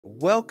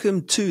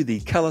Welcome to the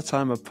Color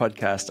Timer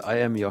podcast. I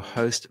am your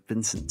host,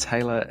 Vincent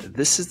Taylor.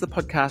 This is the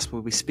podcast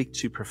where we speak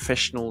to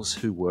professionals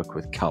who work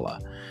with color.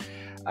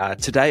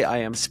 Today, I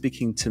am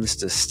speaking to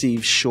Mr.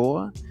 Steve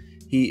Shaw.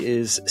 He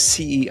is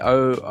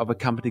CEO of a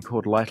company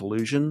called Light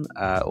Illusion.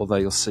 Although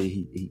you'll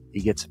see he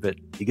gets a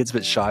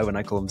bit shy when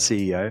I call him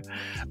CEO.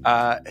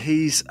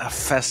 He's a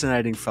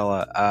fascinating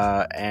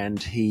fella, and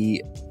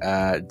he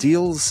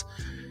deals.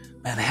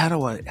 Man, how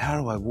do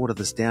I water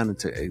this down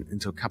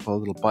into a couple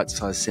of little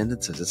bite-sized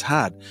sentences? It's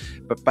hard,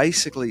 but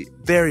basically,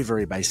 very,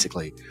 very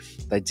basically,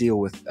 they deal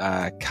with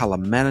color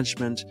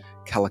management,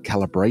 color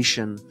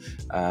calibration,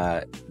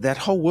 that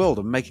whole world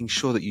of making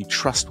sure that you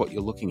trust what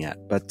you're looking at.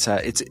 But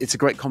it's a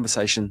great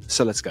conversation,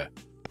 so let's go.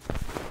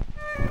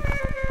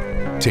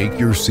 Take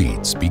your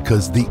seats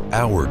because the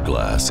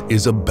hourglass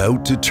is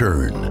about to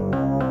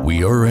turn.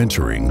 We are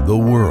entering the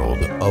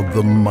world of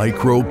the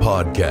micro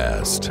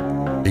podcast.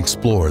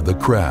 Explore the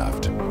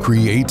craft,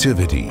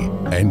 creativity,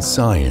 and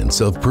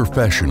science of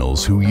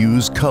professionals who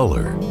use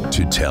color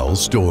to tell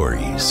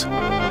stories.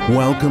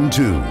 Welcome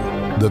to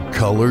The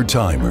Color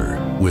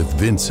Timer with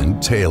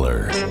Vincent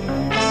Taylor.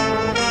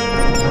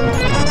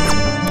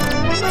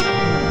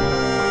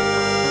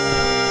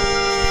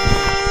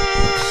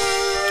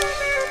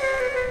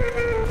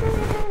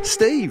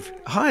 Steve,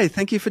 hi,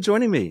 thank you for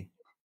joining me.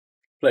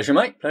 Pleasure,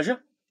 mate. Pleasure.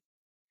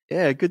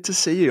 Yeah, good to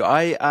see you.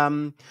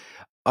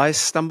 I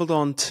stumbled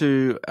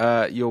onto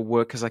your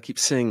work as I keep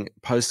seeing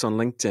posts on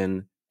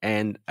LinkedIn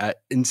and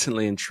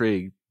instantly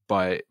intrigued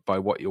by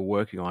what you're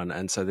working on,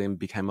 and so then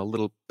became a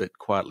little bit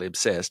quietly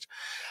obsessed.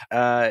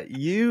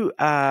 You're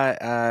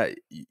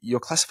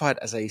classified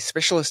as a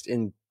specialist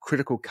in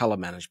critical color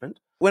management.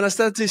 When I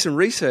started to do some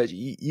research,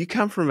 you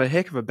come from a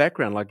heck of a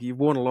background, like you've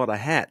worn a lot of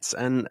hats,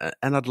 and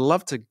I'd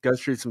love to go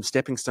through some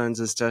stepping stones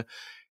as to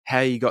how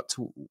you got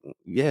to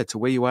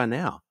where you are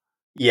now.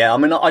 Yeah, I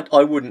mean,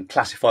 I wouldn't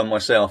classify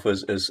myself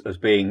as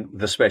being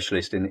the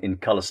specialist in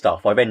colour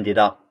stuff. I've ended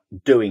up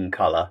doing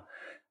colour,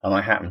 and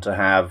I happen to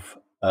have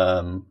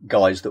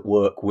guys that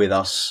work with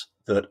us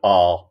that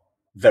are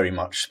very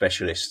much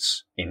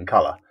specialists in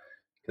colour.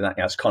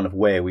 That's kind of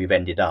where we've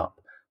ended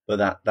up.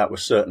 But that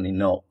was certainly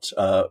not,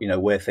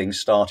 where things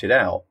started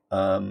out.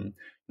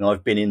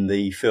 I've been in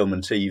the film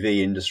and TV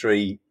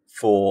industry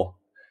for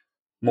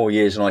more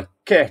years than I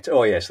care to.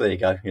 Oh yes, there you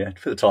go. Yeah,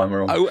 put the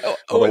timer on.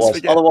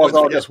 Otherwise,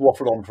 I'll just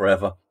waffle on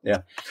forever.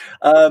 Yeah,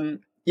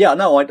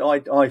 No,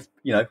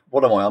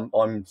 what am I?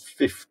 I'm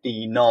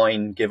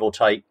 59, give or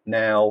take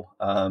now,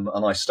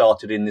 and I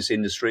started in this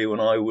industry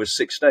when I was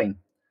 16.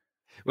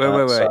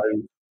 Wait. So,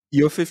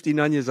 you're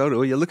 59 years old.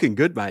 Oh, you're looking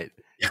good, mate.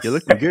 You're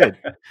looking good.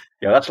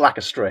 Yeah, that's lack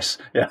of stress.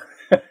 Yeah.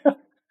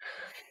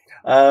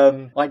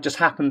 I just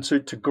happened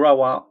to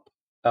grow up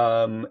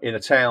in a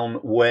town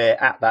where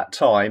at that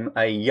time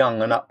a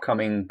young and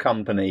upcoming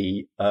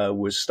company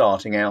was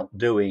starting out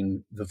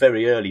doing the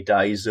very early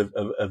days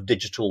of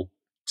digital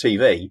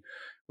TV,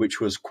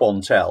 which was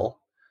Quantel.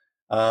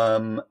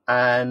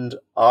 And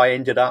I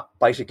ended up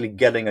basically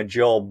getting a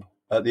job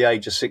at the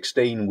age of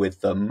 16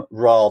 with them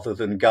rather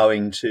than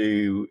going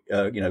to,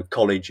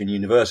 college and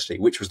university,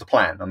 which was the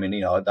plan. I mean,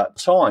 at that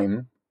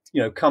time,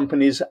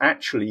 companies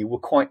actually were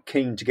quite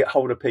keen to get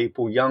hold of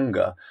people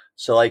younger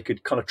so they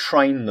could kind of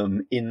train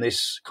them in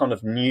this kind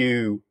of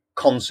new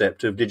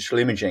concept of digital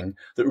imaging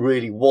that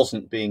really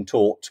wasn't being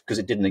taught because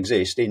it didn't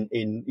exist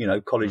in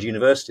college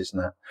universities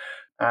and that.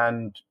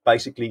 And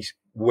basically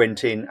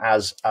went in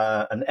as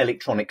an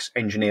electronics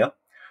engineer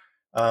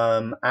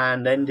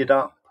and ended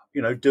up,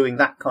 doing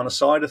that kind of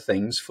side of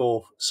things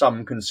for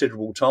some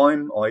considerable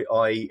time.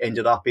 I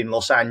ended up in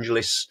Los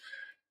Angeles,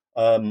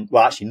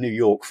 actually New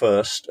York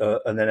first,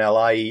 and then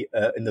LA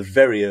in the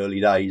very early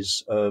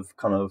days of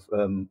kind of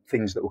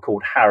things that were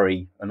called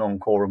Harry and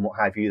Encore and what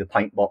have you, the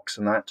paint box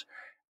and that,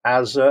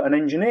 as an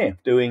engineer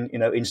doing,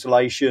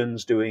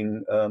 installations,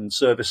 doing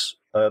service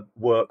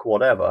work,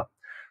 whatever.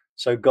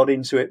 So got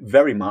into it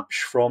very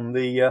much from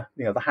the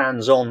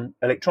hands-on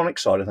electronic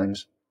side of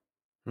things.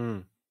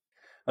 Mm.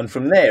 And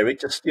from there,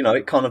 it just,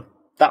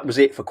 that was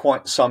it for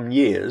quite some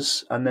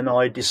years. And then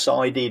I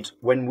decided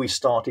when we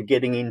started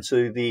getting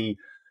into the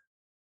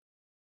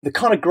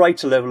kind of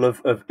greater level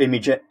of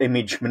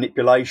image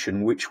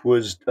manipulation, which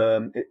was,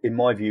 in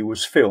my view,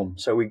 was film.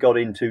 So we got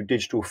into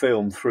digital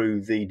film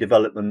through the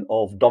development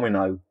of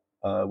Domino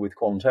with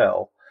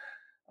Quantel.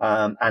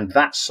 And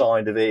that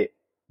side of it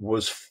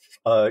was,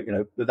 at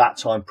that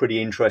time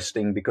pretty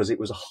interesting because it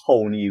was a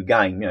whole new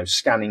game,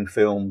 scanning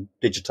film,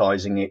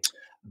 digitizing it,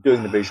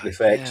 doing the visual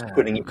effects,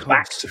 putting it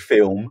back to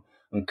film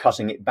and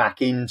cutting it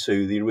back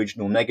into the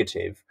original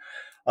negative.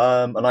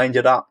 And I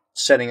ended up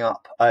setting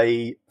up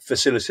a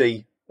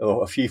facility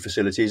or a few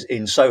facilities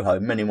in Soho.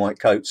 Men in White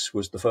Coats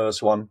was the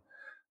first one,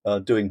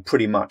 doing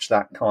pretty much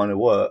that kind of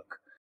work.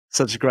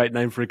 Such a great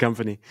name for a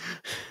company.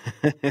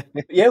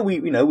 Yeah,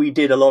 we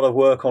did a lot of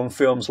work on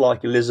films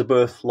like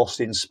Elizabeth,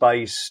 Lost in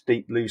Space,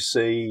 Deep Blue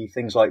Sea,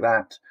 things like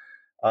that.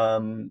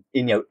 And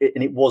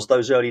it was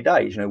those early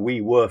days.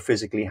 We were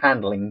physically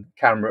handling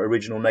camera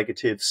original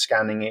negatives,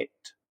 scanning it,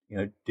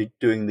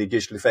 doing the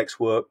digital effects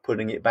work,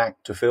 putting it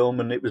back to film,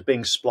 and it was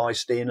being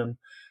spliced in,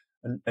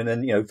 and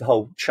then the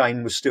whole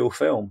chain was still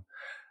film.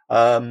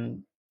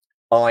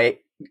 I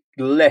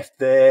left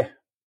there.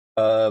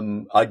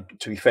 To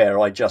be fair,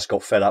 I just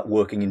got fed up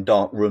working in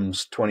dark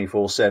rooms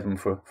 24/7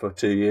 for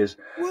 2 years.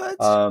 What?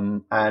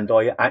 And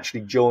I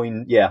actually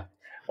joined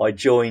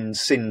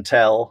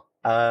Syntel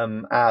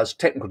as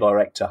technical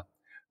director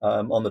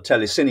on the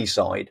telecine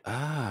side.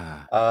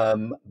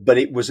 But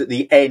it was at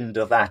the end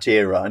of that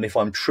era, and if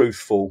I'm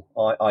truthful,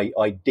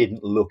 I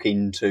didn't look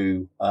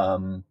into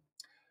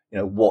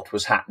what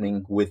was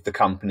happening with the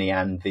company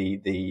and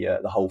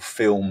the whole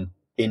film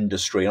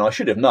industry, and I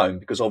should have known,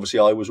 because obviously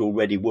I was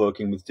already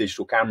working with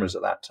digital cameras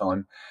at that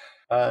time.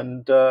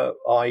 And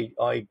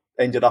I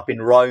ended up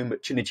in Rome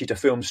at Cinecittà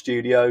Film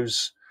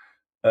Studios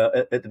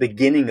at the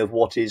beginning of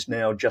what is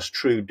now just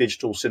true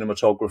digital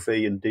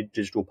cinematography and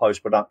digital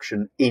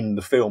post-production in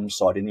the film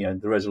side, in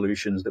the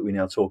resolutions that we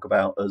now talk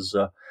about as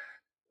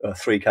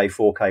 3K,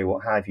 4K,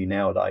 what have you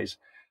nowadays.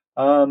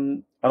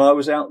 And I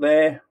was out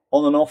there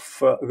on and off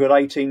for a good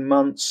 18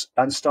 months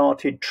and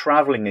started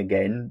traveling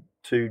again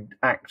to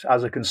act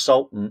as a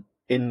consultant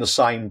in the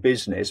same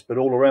business, but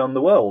all around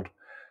the world.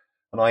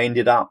 And I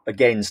ended up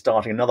again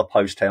starting another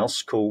post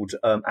house called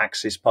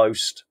Axis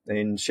Post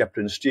in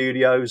Shepperton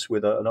Studios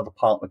with another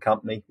partner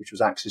company, which was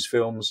Axis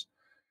Films,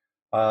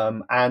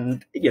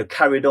 and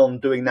carried on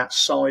doing that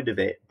side of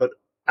it, but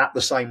at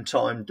the same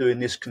time doing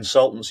this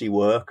consultancy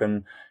work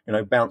and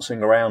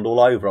bouncing around all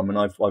over. I mean,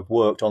 I've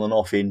worked on and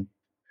off in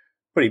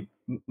pretty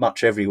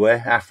much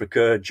everywhere: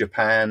 Africa,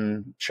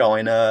 Japan,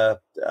 China,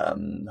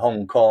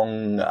 Hong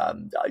Kong,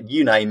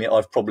 you name it,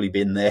 I've probably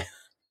been there.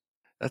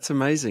 That's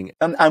amazing.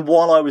 And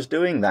while I was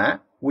doing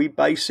that, we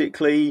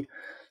basically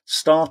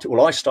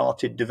I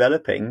started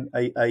developing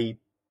a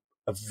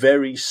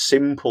very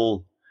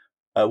simple,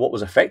 what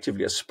was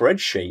effectively a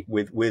spreadsheet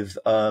with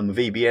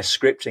VBS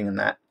scripting and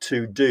that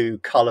to do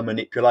color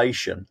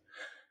manipulation.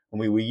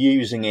 And we were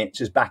using it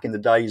just back in the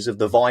days of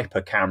the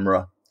Viper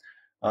camera.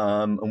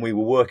 And we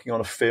were working on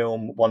a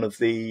film, one of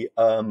the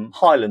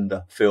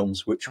Highlander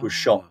films, which was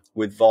shot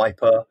with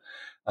Viper.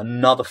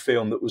 Another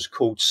film that was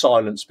called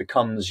Silence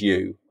Becomes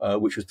You,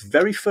 which was the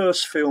very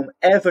first film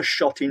ever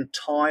shot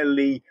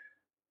entirely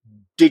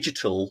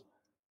digital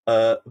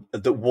that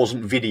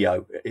wasn't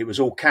video. It was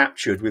all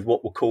captured with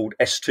what were called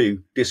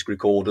S2 disc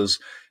recorders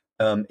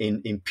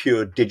in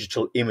pure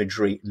digital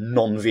imagery,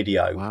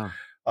 non-video. Wow.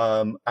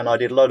 And I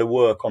did a lot of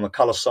work on the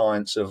color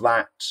science of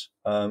that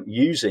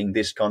using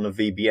this kind of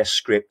VBS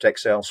script,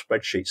 Excel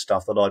spreadsheet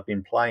stuff that I'd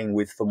been playing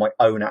with for my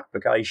own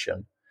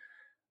application.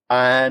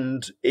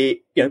 And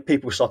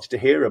people started to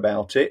hear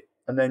about it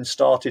and then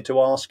started to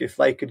ask if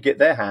they could get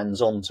their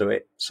hands onto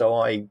it. So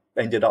I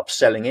ended up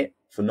selling it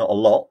for not a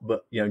lot,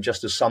 but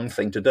just as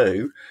something to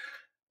do.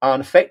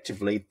 And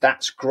effectively,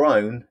 that's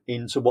grown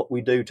into what we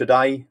do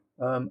today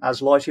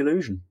as Light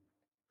Illusion.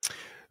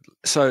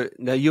 So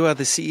now you are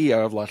the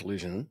CEO of Light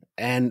Illusion,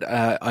 and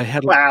I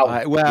had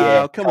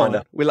come kinda.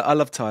 on. Well, I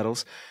love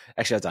titles.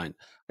 Actually, I don't.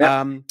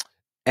 Yep.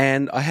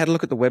 And I had a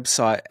look at the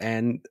website,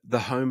 and the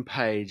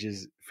homepage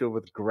is filled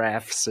with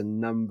graphs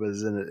and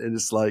numbers, and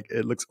it's like,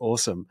 it looks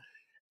awesome.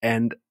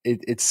 And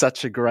it's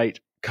such a great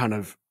kind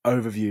of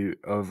overview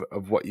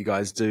of what you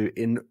guys do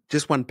in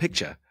just one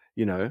picture,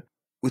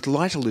 with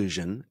Light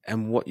Illusion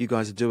and what you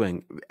guys are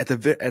doing at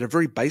a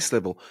very base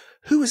level.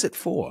 Who is it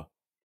for?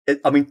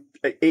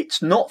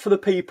 It's not for the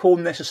people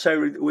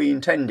necessarily that we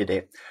intended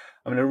it.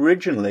 I mean,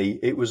 originally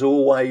it was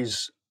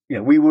always,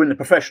 we were in the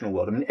professional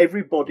world. I mean,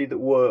 everybody that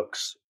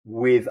works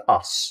with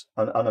us,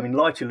 and I mean,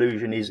 Light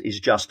Illusion is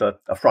just a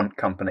front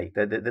company.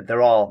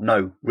 There are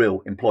no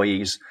real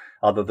employees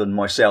other than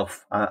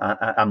myself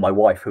and my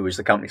wife, who is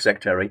the company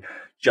secretary,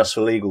 just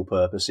for legal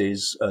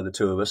purposes, the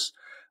two of us.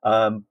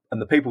 And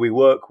the people we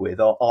work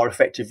with are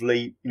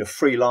effectively,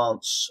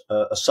 freelance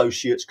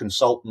associates,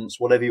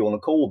 consultants, whatever you want to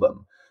call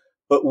them.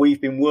 But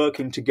we've been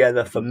working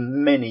together for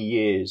many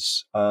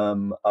years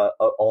on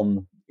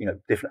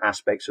different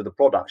aspects of the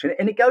product,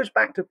 and it goes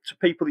back to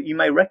people that you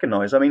may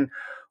recognise. I mean,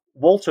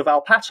 Walter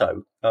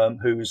Valpato,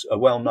 who's a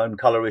well-known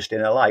colorist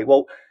in LA.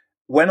 Well,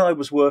 when I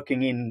was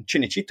working in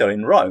Cinecittà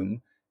in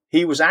Rome,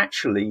 he was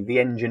actually the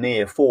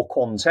engineer for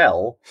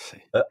Quantel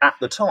at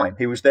the time.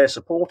 He was their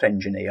support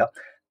engineer.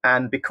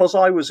 And because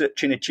I was at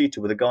Cinecittà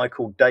with a guy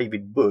called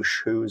David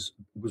Bush, who was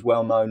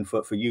well known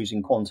for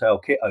using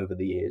Quantel kit over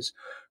the years,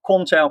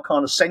 Quantel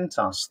kind of sent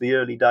us the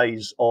early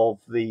days of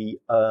the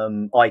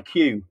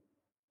IQ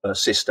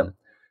system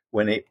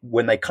when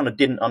they kind of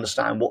didn't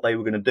understand what they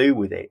were going to do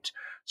with it.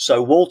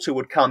 So Walter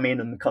would come in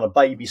and kind of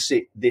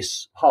babysit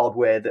this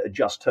hardware that had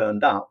just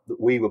turned up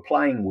that we were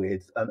playing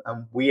with,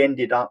 and we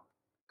ended up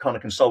kind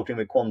of consulting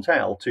with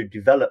Quantel to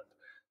develop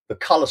the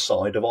color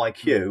side of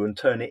IQ and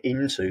turn it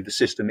into the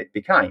system it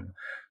became.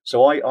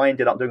 So I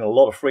ended up doing a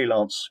lot of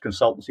freelance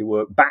consultancy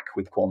work back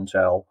with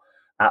Quantel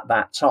at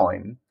that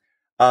time.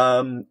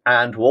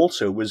 And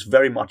Walter was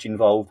very much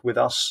involved with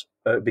us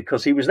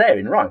because he was there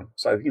in Rome.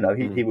 So,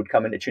 he would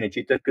come into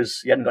Cinecittà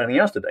because he hadn't got anything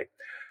else to do.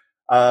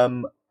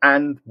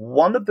 And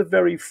one of the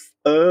very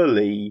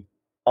early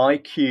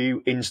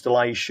IQ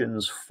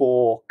installations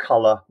for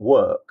color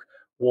work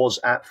was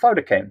at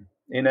Photochem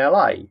in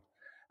LA.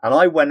 And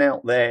I went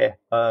out there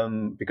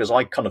because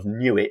I kind of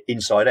knew it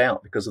inside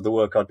out because of the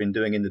work I'd been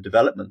doing in the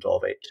development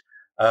of it,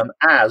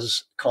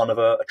 as kind of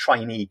a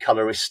trainee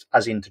colorist,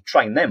 as in to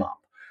train them up.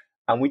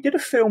 And we did a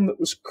film that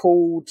was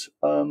called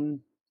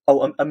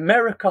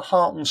America,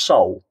 Heart and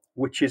Soul,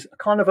 which is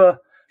kind of a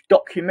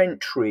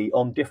documentary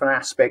on different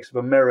aspects of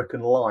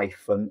American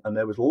life. And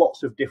there was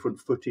lots of different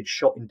footage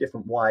shot in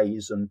different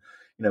ways. And,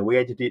 you know, we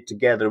edited it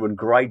together and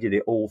graded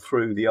it all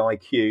through the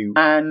IQ.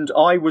 And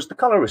I was the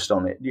colorist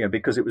on it, you know,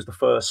 because it was the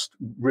first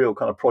real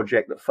kind of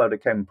project that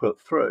Photochem put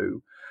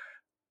through.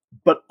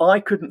 But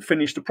I couldn't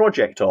finish the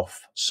project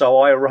off. So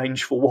I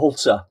arranged for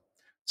Walter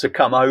to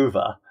come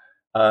over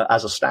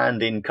as a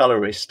stand-in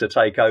colorist to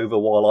take over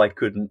while I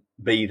couldn't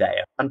be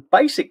there. And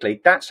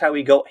basically, that's how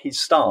he got his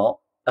start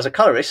as a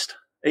colorist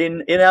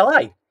in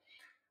LA.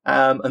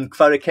 And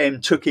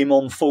Photochem took him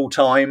on full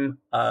time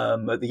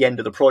at the end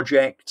of the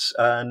project.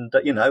 And,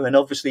 you know, and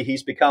obviously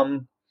he's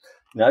become,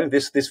 you know,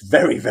 this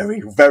very,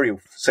 very, very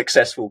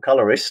successful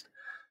colorist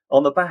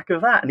on the back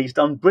of that. And he's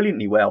done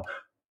brilliantly well.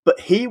 But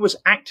he was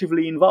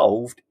actively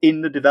involved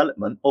in the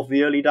development of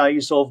the early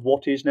days of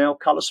what is now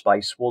Color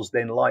Space, was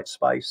then Light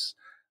Space.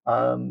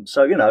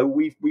 So, you know,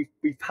 we've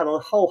had a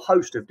whole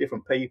host of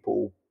different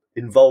people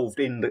involved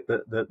in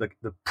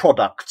the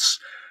products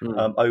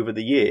over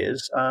the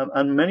years,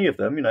 and many of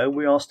them, you know,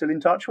 we are still in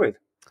touch with.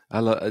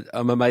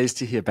 I'm amazed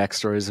to hear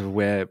backstories of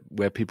where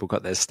people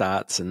got their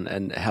starts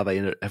and how they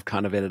have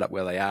kind of ended up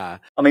where they are.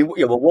 I mean,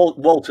 yeah, well,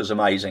 Walter's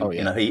amazing. Oh, yeah.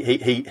 You know,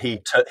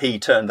 he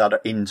turned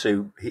that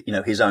into, you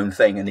know, his own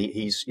thing, and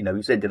he's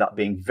ended up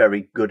being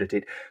very good at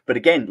it. But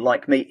again,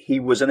 like me, he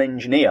was an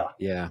engineer,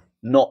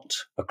 not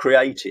a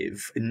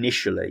creative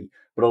initially.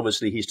 But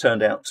obviously, he's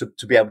turned out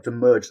to be able to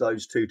merge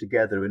those two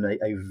together in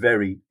a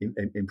very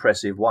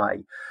impressive way.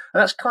 And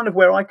that's kind of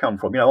where I come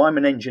from. You know, I'm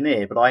an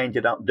engineer, but I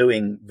ended up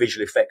doing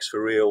visual effects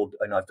for real.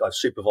 And I've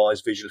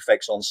supervised visual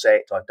effects on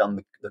set. I've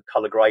done the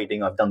color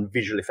grading. I've done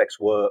visual effects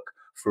work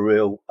for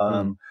real.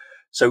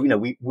 So, you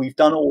know, we've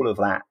done all of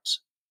that.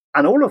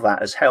 And all of that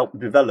has helped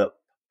develop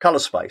Color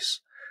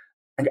Space.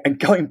 And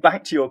going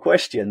back to your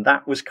question,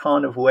 that was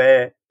kind of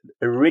where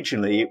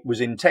originally it was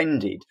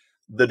intended,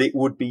 that it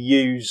would be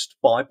used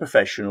by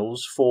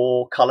professionals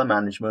for color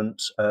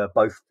management.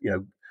 Both, you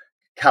know,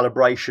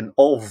 calibration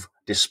of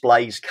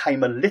displays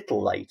came a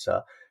little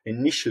later.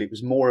 Initially, it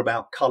was more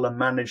about color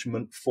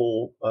management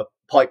for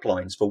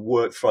pipelines, for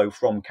workflow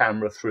from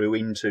camera through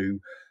into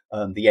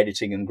the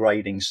editing and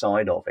grading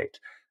side of it.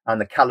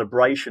 And the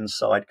calibration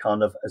side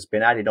kind of has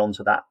been added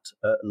onto that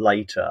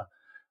later.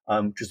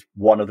 Just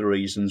one of the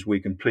reasons we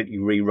completely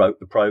rewrote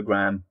the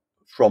program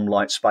from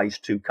Light Space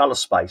to Color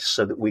Space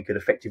so that we could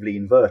effectively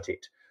invert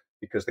it,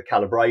 because the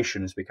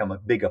calibration has become a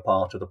bigger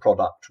part of the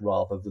product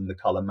rather than the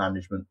color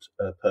management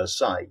per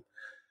se.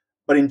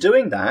 But in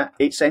doing that,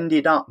 it's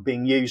ended up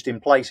being used in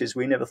places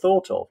we never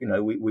thought of. You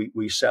know,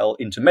 we sell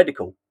into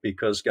medical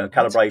because, you know,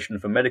 calibration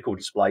for medical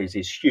displays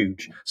is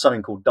huge,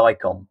 something called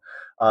DICOM.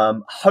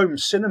 Home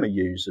cinema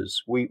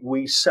users,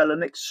 we sell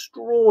an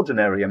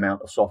extraordinary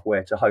amount of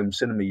software to home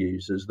cinema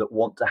users that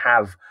want to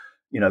have,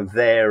 you know,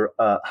 their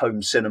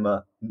home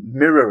cinema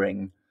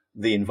mirroring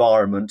the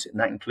environment, and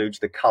that includes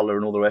the color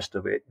and all the rest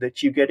of it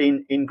that you get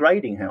in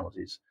grading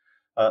houses.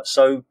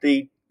 So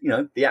the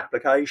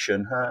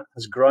application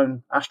has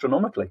grown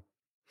astronomically.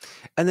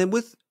 And then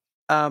with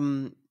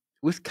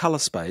Color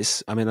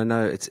Space, I mean, I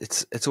know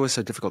it's always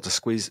so difficult to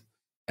squeeze,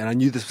 and I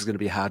knew this was going to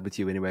be hard with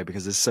you anyway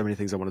because there's so many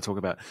things I want to talk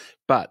about.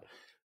 But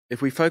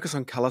if we focus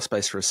on Color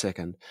Space for a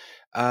second,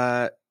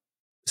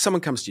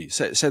 someone comes to you,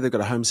 say they've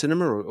got a home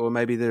cinema or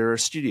maybe they're a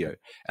studio,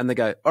 and they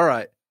go, all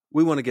right,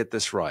 we want to get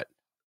this right.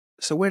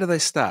 So where do they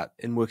start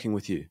in working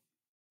with you?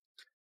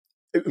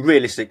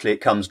 Realistically,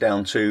 it comes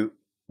down to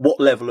what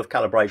level of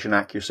calibration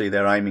accuracy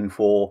they're aiming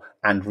for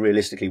and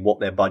realistically what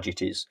their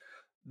budget is.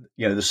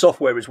 You know, the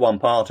software is one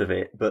part of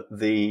it, but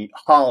the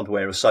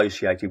hardware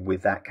associated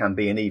with that can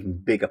be an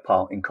even bigger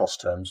part in cost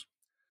terms.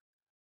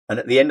 And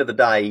at the end of the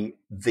day,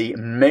 the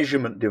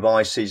measurement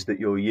devices that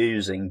you're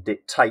using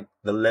dictate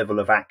the level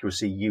of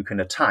accuracy you can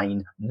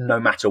attain no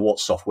matter what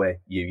software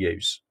you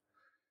use.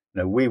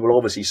 You know, we will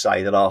obviously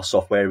say that our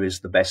software is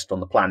the best on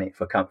the planet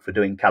for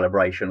doing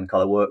calibration and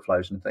color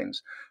workflows and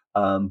things.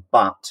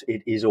 But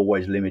it is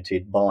always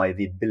limited by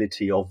the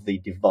ability of the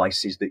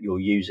devices that you're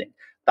using.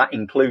 That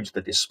includes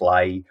the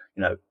display,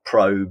 you know,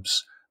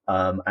 probes,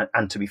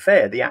 and to be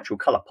fair, the actual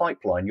color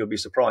pipeline, you'll be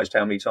surprised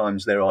how many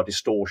times there are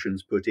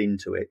distortions put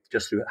into it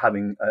just through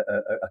having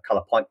a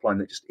color pipeline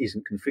that just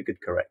isn't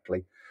configured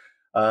correctly.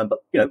 But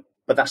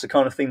that's the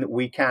kind of thing that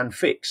we can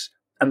fix.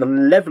 And the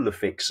level of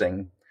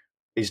fixing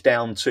is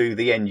down to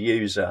the end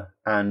user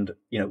and,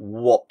 you know,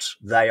 what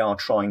they are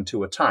trying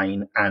to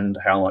attain and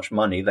how much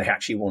money they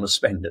actually want to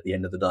spend at the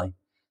end of the day.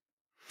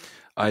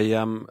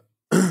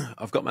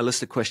 I've got my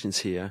list of questions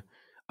here.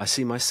 I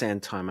see my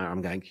sand timer.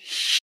 I'm going,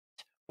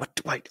 what?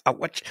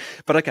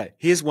 But okay,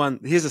 here's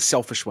a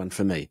selfish one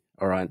for me.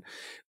 All right.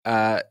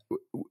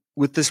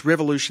 With this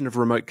revolution of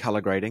remote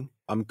color grading,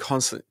 I'm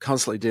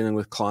constantly dealing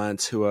with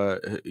clients who are,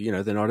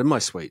 they're not in my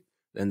suite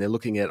and they're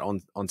looking at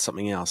on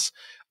something else.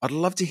 I'd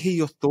love to hear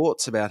your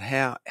thoughts about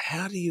how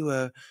do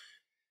you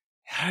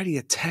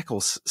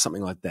tackle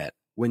something like that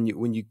when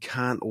you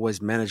can't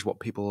always manage what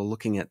people are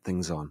looking at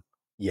things on.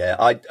 Yeah,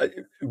 I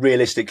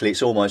realistically,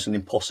 it's almost an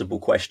impossible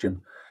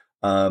question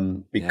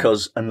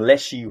because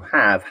unless you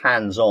have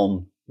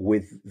hands-on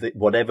with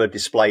whatever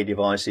display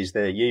devices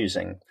they're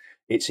using,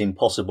 it's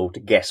impossible to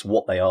guess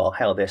what they are,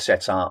 how they're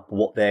set up,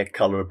 what their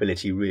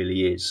colorability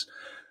really is.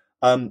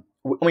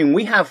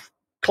 We have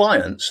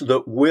clients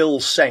that will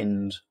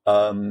send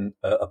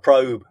a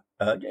probe,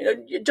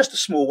 just a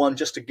small one,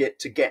 just to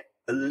get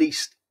at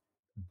least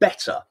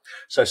better.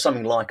 So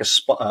something like a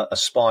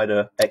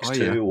Spider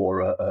X2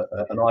 or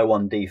an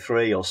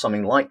I1D3 or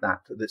something like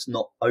that that's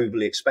not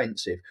overly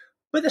expensive,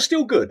 but they're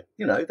still good.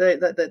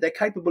 They're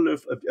capable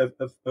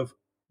of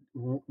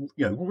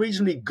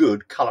reasonably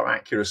good color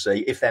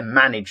accuracy if they're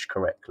managed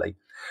correctly.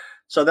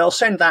 So they'll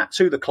send that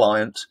to the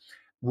client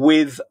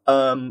with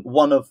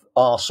one of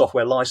our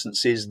software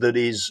licenses that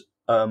is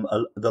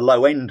the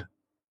low end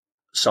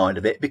side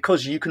of it,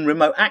 because you can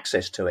remote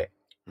access to it.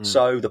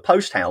 So the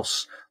post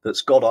house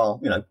that's got our,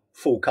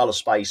 full color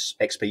space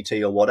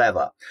XPT or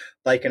whatever,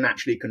 they can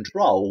actually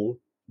control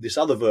this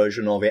other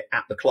version of it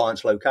at the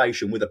client's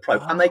location with a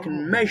probe, and they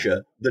can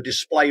measure the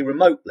display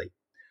remotely.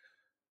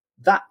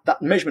 That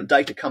measurement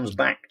data comes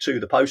back to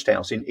the post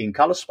house in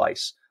color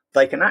space.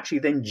 They can actually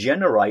then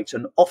generate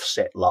an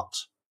offset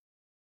LUT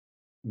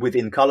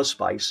within color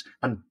space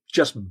and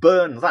just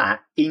burn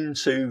that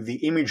into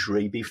the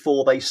imagery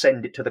before they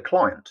send it to the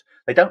client.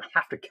 They don't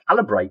have to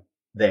calibrate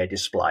their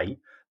display.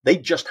 They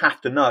just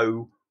have to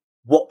know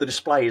what the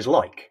display is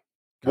like,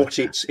 what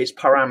its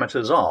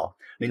parameters are.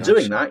 And in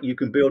doing that, you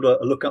can build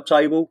a lookup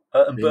table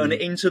and burn it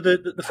into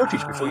the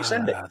footage before you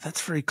send it.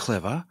 That's very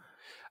clever.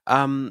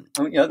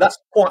 That's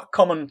quite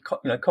common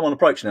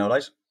approach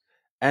nowadays.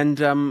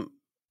 And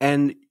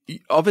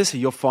obviously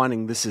you're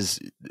finding this is,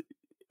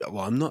 it's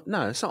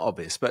not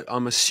obvious, but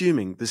I'm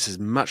assuming this is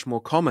much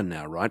more common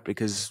now, right?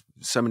 Because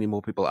so many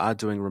more people are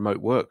doing remote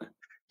work.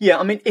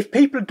 Yeah, if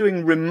people are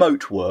doing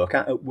remote work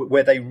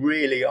where they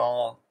really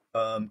are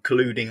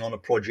colluding on a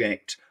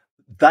project,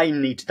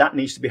 that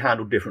needs to be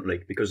handled differently,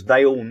 because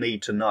they all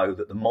need to know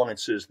that the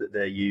monitors that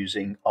they're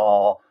using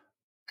are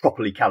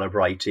properly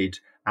calibrated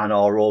and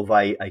are of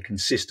a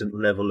consistent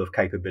level of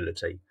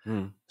capability.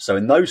 So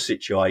in those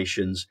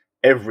situations,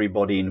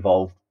 everybody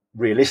involved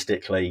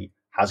realistically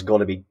has got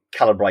to be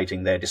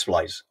calibrating their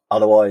displays.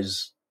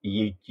 Otherwise,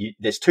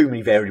 there's too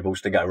many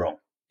variables to go wrong.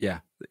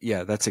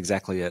 Yeah, that's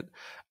exactly it.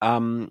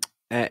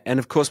 And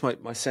of course,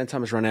 my sand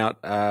time has run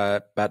out.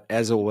 But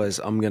as always,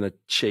 I'm going to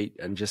cheat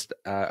and just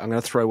I'm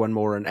going to throw one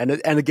more in.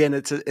 And again,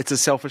 it's a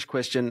selfish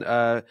question.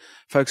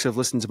 Folks who have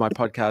listened to my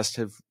podcast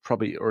have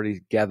probably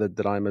already gathered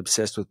that I'm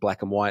obsessed with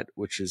black and white,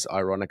 which is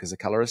ironic as a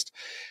colorist.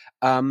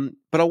 But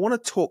I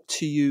want to talk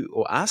to you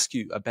or ask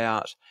you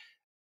about,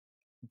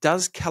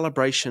 does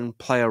calibration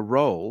play a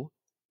role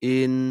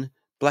in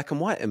black and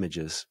white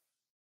images?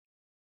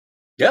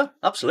 Yeah,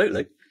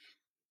 absolutely.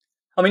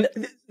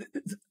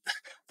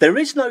 There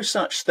is no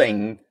such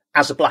thing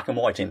as a black and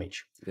white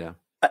image. Yeah.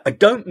 I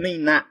don't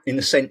mean that in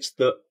the sense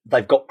that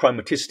they've got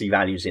chromaticity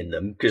values in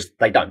them, because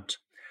they don't.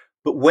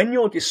 But when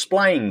you're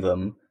displaying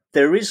them,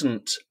 there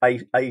isn't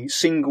a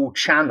single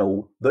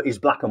channel that is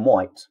black and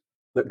white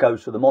that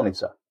goes to the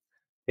monitor.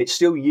 It's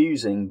still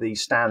using the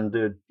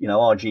standard,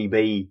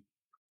 RGB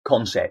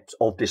concept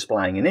of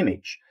displaying an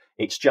image.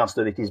 It's just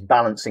that it is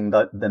balancing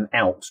them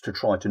out to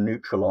try to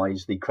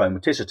neutralize the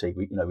chromaticity,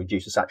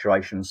 reduce the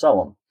saturation and so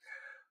on.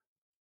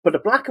 But a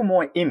black and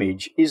white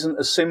image isn't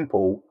as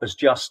simple as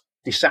just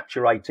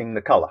desaturating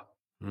the color.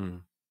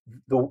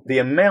 The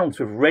amount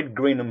of red,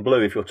 green and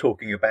blue, if you're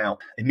talking about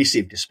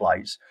emissive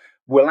displays,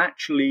 will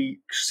actually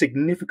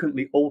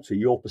significantly alter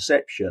your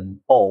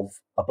perception of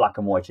a black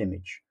and white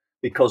image,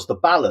 because the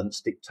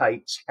balance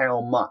dictates how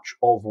much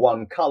of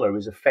one color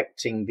is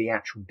affecting the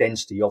actual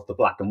density of the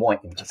black and white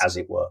image, as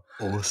it were.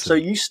 Awesome. So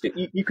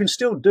you can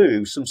still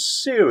do some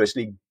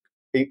seriously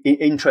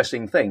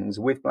interesting things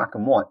with black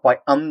and white by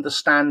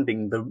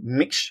understanding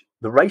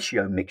the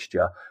ratio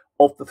mixture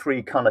of the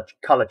three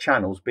color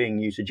channels being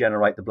used to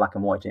generate the black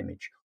and white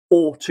image,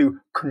 or to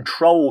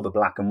control the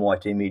black and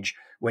white image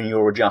when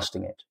you're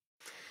adjusting it.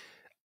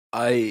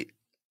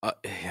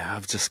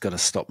 I've just got to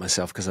stop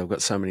myself because I've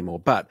got so many more,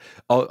 but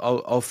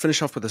I'll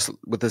finish off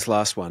with this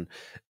last one.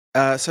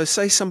 So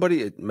say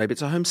somebody, maybe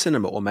it's a home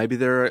cinema, or maybe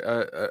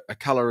they're a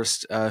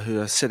colorist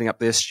who are setting up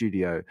their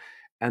studio,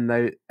 and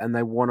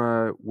they want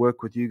to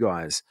work with you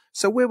guys.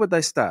 So where would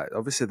they start?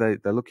 Obviously,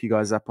 they look you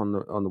guys up on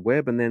the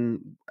web, and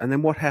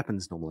then what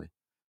happens normally?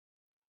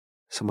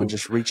 Someone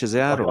just reaches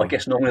out, I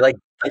guess normally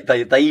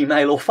they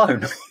email or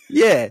phone.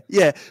 Yeah,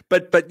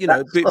 but that's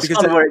because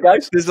kind of where it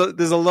goes.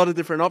 There's a lot of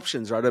different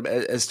options, right,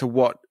 as to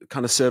what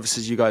kind of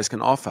services you guys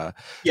can offer.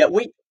 Yeah,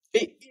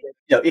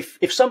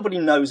 if somebody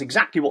knows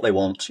exactly what they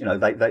want,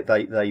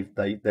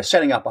 they're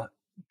setting up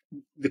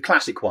the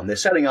classic one. They're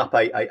setting up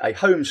a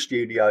home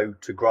studio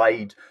to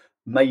grade,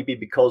 maybe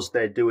because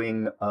they're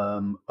doing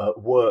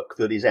work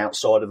that is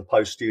outside of the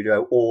post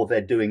studio, or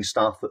they're doing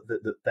stuff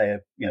that they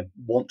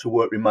want to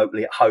work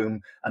remotely at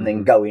home and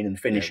then go in and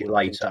finish it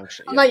later.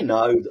 And they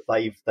know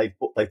that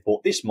they've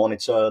bought this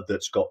monitor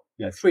that's got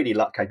 3D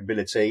LUT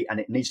capability, and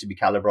it needs to be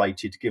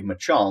calibrated to give them a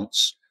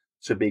chance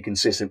to be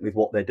consistent with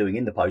what they're doing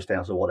in the post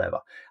house or whatever.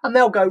 And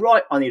they'll go,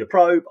 right, I need a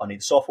probe, I need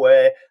the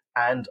software,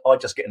 and I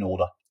just get an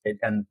order,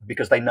 and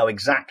because they know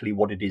exactly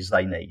what it is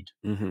they need.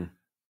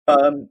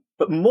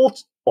 But more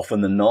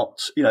often than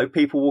not,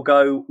 people will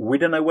go, we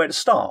don't know where to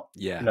start.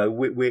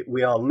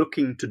 We are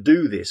looking to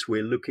do this.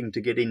 We're looking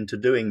to get into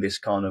doing this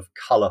kind of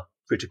color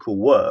critical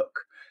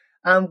work,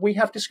 and we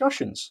have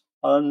discussions.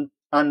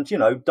 And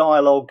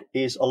dialogue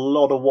is a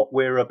lot of what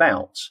we're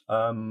about.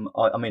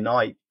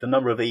 The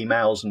number of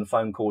emails and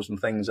phone calls and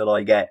things that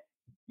I get,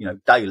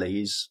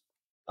 daily is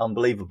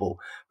unbelievable.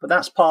 But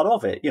that's part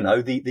of it.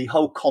 The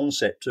whole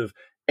concept of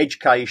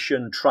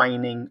education,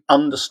 training,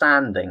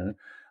 understanding,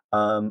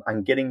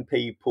 and getting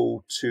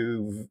people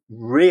to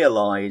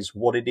realize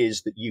what it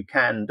is that you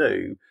can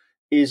do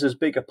is as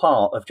big a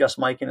part of just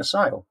making a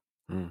sale.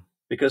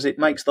 Because it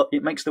makes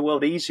the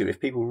world easier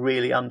if people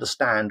really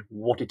understand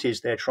what it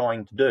is they're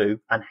trying to do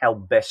and how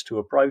best to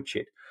approach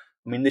it.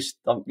 I mean, this,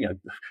 talking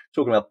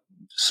about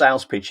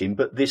sales pitching,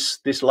 but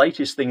this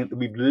latest thing that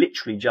we've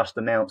literally just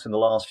announced in the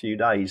last few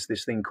days,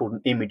 this thing called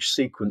an image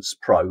sequence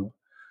probe,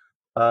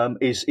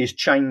 is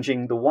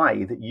changing the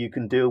way that you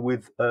can deal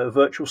with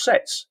virtual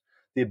sets.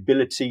 The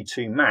ability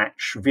to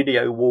match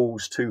video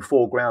walls to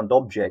foreground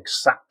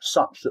objects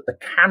such that the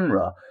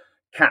camera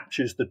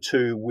captures the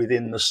two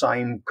within the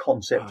same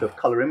concept of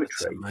color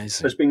imagery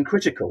has been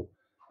critical.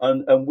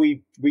 And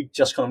we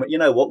just kind of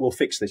went, we'll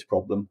fix this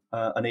problem.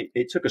 And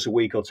it took us a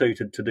week or two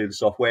to do the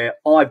software.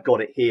 I've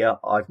got it here.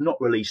 I've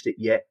not released it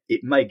yet.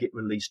 It may get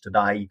released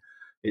today.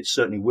 It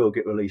certainly will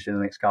get released in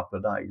the next couple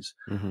of days.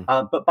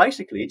 But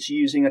basically, it's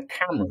using a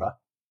camera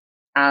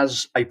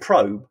as a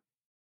probe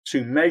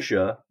to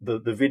measure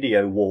the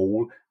video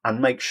wall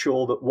and make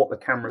sure that what the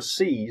camera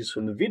sees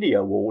from the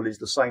video wall is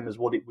the same as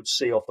what it would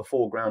see off the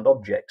foreground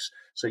objects.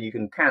 So you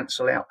can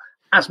cancel out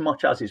as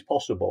much as is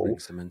possible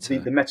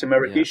the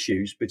metameric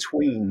issues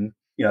between,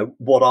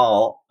 what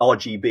are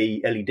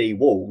RGB LED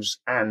walls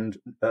and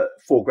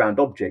foreground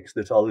objects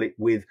that are lit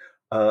with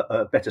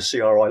better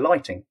CRI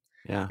lighting.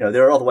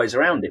 There are other ways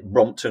around it.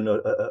 Brompton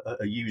are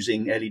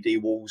using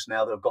LED walls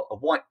now that have got a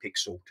white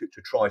pixel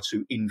to try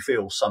to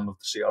infill some of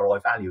the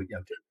CRI value,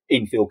 to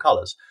infill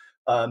colours.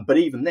 But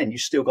even then, you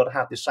still got to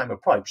have the same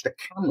approach. The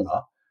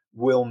camera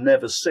will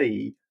never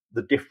see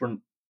the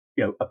different,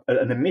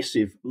 an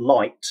emissive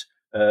light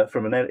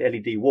from an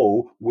LED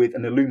wall with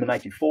an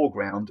illuminated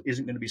foreground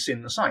isn't going to be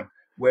seen the same.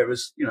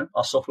 Whereas,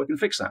 our software can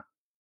fix that.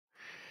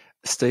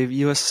 Steve,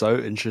 you are so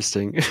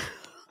interesting.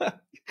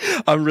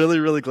 I'm really,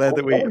 really glad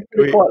that we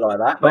quite like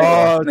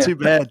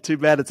that. Too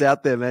bad it's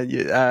out there,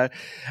 man.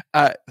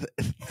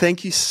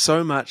 Thank you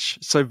so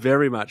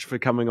very much for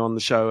coming on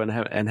the show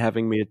and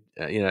having me,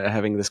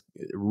 having this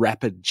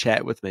rapid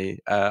chat with me.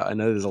 I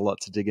know there's a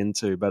lot to dig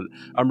into, but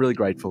I'm really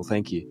grateful.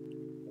 Thank you.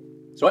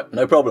 That's right,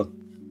 no problem.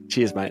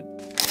 Cheers, mate.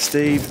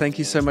 Steve, thank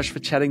you so much for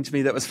chatting to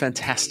me. That was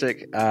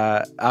fantastic.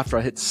 After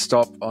I hit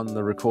stop on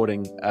the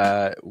recording,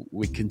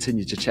 we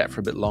continued to chat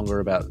for a bit longer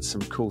about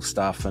some cool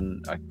stuff,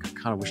 and I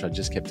kind of wish I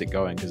just kept it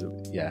going because,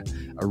 a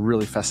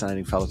really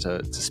fascinating fellow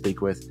to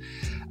speak with.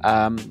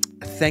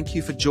 Thank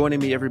you for joining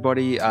me,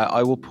 everybody.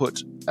 I will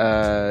put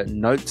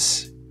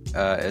notes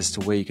as to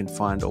where you can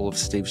find all of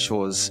Steve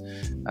Shaw's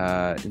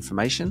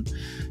information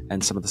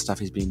and some of the stuff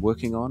he's been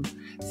working on.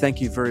 Thank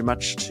you very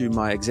much to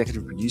my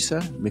executive producer,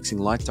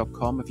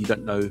 MixingLight.com. If you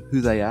don't know who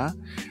they are,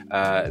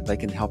 they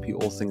can help you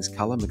all things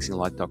color,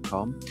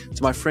 MixingLight.com.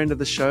 To my friend of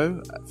the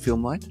show,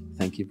 Filmlight,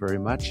 thank you very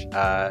much.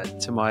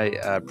 To my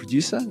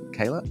producer,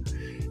 Kayla,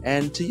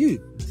 and to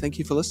you, thank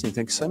you for listening.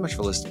 Thanks so much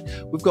for listening.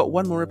 We've got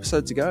one more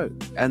episode to go,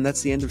 and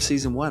that's the end of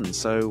season 1.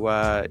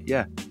 So,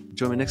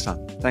 join me next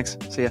time. Thanks.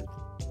 See ya.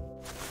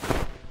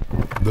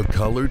 The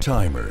Color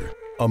Timer,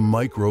 a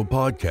micro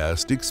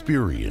podcast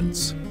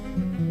experience.